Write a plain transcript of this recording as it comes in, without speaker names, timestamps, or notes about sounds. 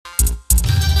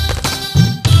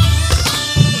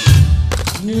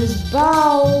News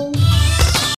బావ్.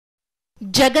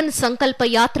 జగన్ సంకల్ప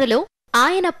యాత్రలో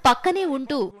ఆయన పక్కనే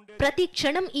ఉంటూ ప్రతి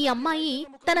క్షణం ఈ అమ్మాయి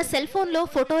తన సెల్ ఫోన్లో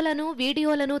ఫోటోలను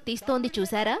వీడియోలను తీస్తోంది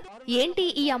చూసారా? ఏంటి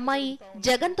ఈ అమ్మాయి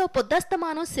జగన్తో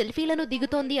పొద్దస్తమానం సెల్ఫీలను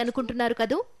దిగుతోంది అనుకుంటున్నారు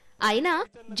కదూ? అయినా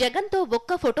జగన్తో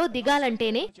ఒక్క ఫోటో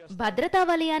దిగాలంటేనే భద్రతా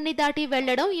వలయాన్ని దాటి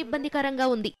వెళ్లడం ఇబ్బందికరంగా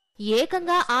ఉంది.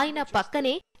 ఏకంగా ఆయన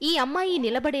పక్కనే ఈ అమ్మాయి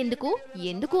నిలబడేందుకు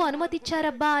ఎందుకు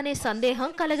అనుమతిచ్చారబ్బా అనే సందేహం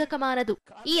కలగక మానదు.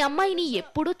 ఈ అమ్మాయిని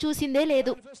ఎప్పుడూ చూసిందే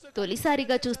లేదు,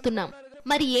 తొలిసారిగా చూస్తున్నాం.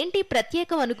 మరి ఏంటి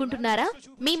ప్రత్యేకం అనుకుంటున్నారా?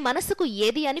 మీ మనసుకు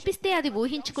ఏది అనిపిస్తే అది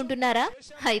ఊహించుకుంటున్నారా?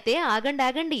 అయితే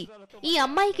ఆగండి. ఈ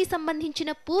అమ్మాయికి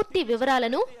సంబంధించిన పూర్తి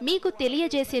వివరాలను మీకు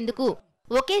తెలియజేసేందుకు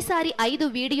ఒకేసారి 5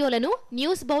 వీడియోలను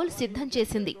న్యూస్ బౌల్ సిద్ధం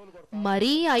చేసింది.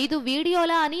 మరీ 5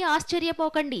 వీడియోలా అని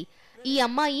ఆశ్చర్యపోకండి, ఈ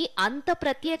అమ్మాయి అంత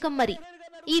ప్రత్యేకం. మరి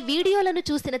ఈ వీడియోలను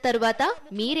చూసిన తరువాత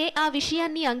మీరే ఆ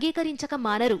విషయాన్ని అంగీకరించక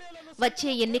మానరు.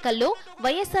 వచ్చే ఎన్నికల్లో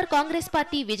వైఎస్ఆర్ కాంగ్రెస్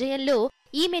పార్టీ విజయంలో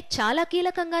ఈమె చాలా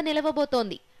కీలకంగా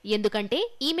నిలవబోతోంది. ఎందుకంటే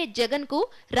ఈమె జగన్ కు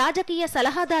రాజకీయ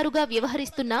సలహాదారుగా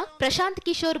వ్యవహరిస్తున్న ప్రశాంత్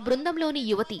కిషోర్ బృందంలోని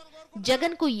యువతి.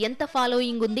 జగన్ కు ఎంత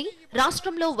ఫాలోయింగ్ ఉంది,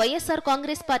 రాష్ట్రంలో వైఎస్ఆర్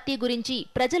కాంగ్రెస్ పార్టీ గురించి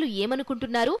ప్రజలు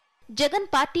ఏమనుకుంటున్నారు, జగన్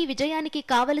పార్టీ విజయానికి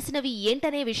కావలసినవి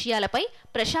ఏంటనే విషయాలపై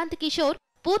ప్రశాంత్ కిషోర్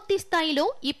పూర్తి స్థాయిలో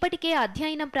ఇప్పటికే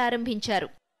అధ్యయనం ప్రారంభించారు.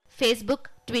 ఫేస్బుక్,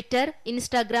 ట్విట్టర్,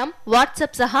 ఇన్స్టాగ్రామ్,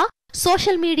 వాట్సాప్ సహా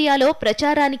సోషల్ మీడియాలో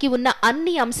ప్రచారానికి ఉన్న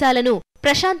అన్ని అంశాలను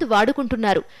ప్రశాంత్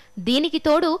వాడుకుంటున్నారు. దీనికి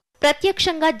తోడు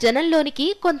ప్రత్యక్షంగా జనంలోనికి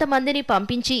కొంతమందిని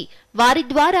పంపించి వారి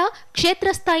ద్వారా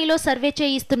క్షేత్రస్థాయిలో సర్వే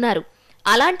చేయిస్తున్నారు.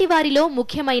 అలాంటి వారిలో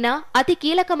ముఖ్యమైన అతి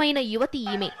కీలకమైన యువతి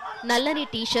ఈమె. నల్లని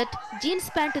టీషర్ట్, జీన్స్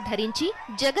ప్యాంటు ధరించి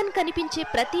జగన్ కనిపించే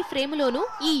ప్రతి ఫ్రేములోనూ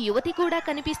ఈ యువతి కూడా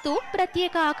కనిపిస్తూ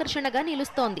ప్రత్యేక ఆకర్షణగా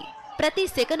నిలుస్తోంది. ప్రతి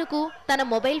సెకనుకు తన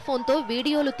మొబైల్ ఫోన్తో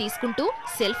వీడియోలు తీసుకుంటూ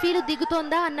సెల్ఫీలు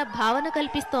దిగుతోందా అన్న భావన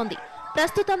కల్పిస్తోంది.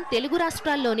 ప్రస్తుతం తెలుగు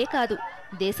రాష్ట్రాల్లోనే కాదు,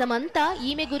 దేశమంతా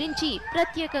ఈమె గురించి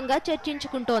ప్రత్యేకంగా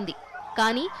చర్చించుకుంటోంది.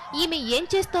 కానీ ఈమె ఏం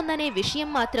చేస్తోందనే విషయం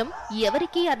మాత్రం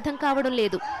ఎవరికీ అర్థం కావడం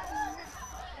లేదు.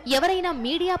 ఎవరైనా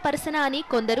మీడియా పర్సనా అని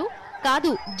కొందరు, కాదు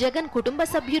జగన్ కుటుంబ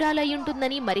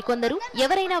సభ్యురాలయ్యుంటుందని మరికొందరు,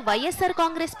 ఎవరైనా వైఎస్ఆర్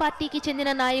కాంగ్రెస్ పార్టీకి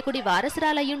చెందిన నాయకుడి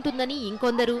వారసురాలయ్యుంటుందని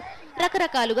ఇంకొందరు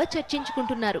రకరకాలుగా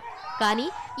చర్చించుకుంటున్నారు. కానీ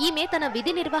ఈమె తన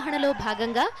విధి నిర్వహణలో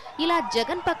భాగంగా ఇలా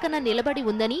జగన్ పక్కన నిలబడి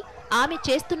ఉందని, ఆమె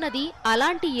చేస్తున్నది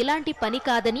అలాంటి ఇలాంటి పని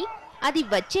కాదని, అది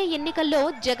వచ్చే ఎన్నికల్లో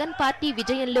జగన్ పార్టీ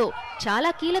విజయంలో చాలా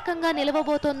కీలకంగా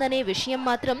నిలవబోతోందనే విషయం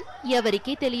మాత్రం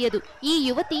ఎవరికీ తెలియదు. ఈ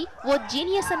యువతి ఓ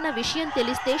జీనియస్ అన్న విషయం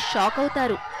తెలిస్తే షాక్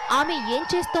అవుతారు. ఆమె ఏం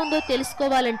చేస్తోందో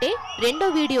తెలుసుకోవాలంటే రెండో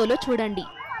వీడియోలో చూడండి.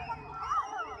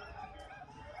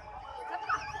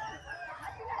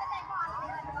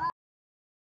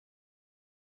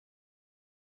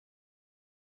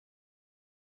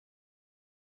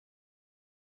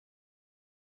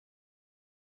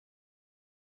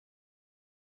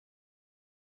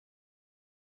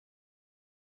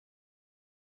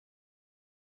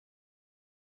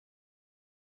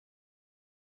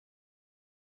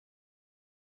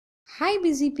 హాయ్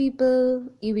బిజీ పీపుల్,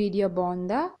 ఈ వీడియో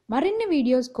బాగుందా? మరిన్ని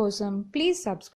వీడియోస్ కోసం ప్లీజ్ సబ్స్క్రైబ్.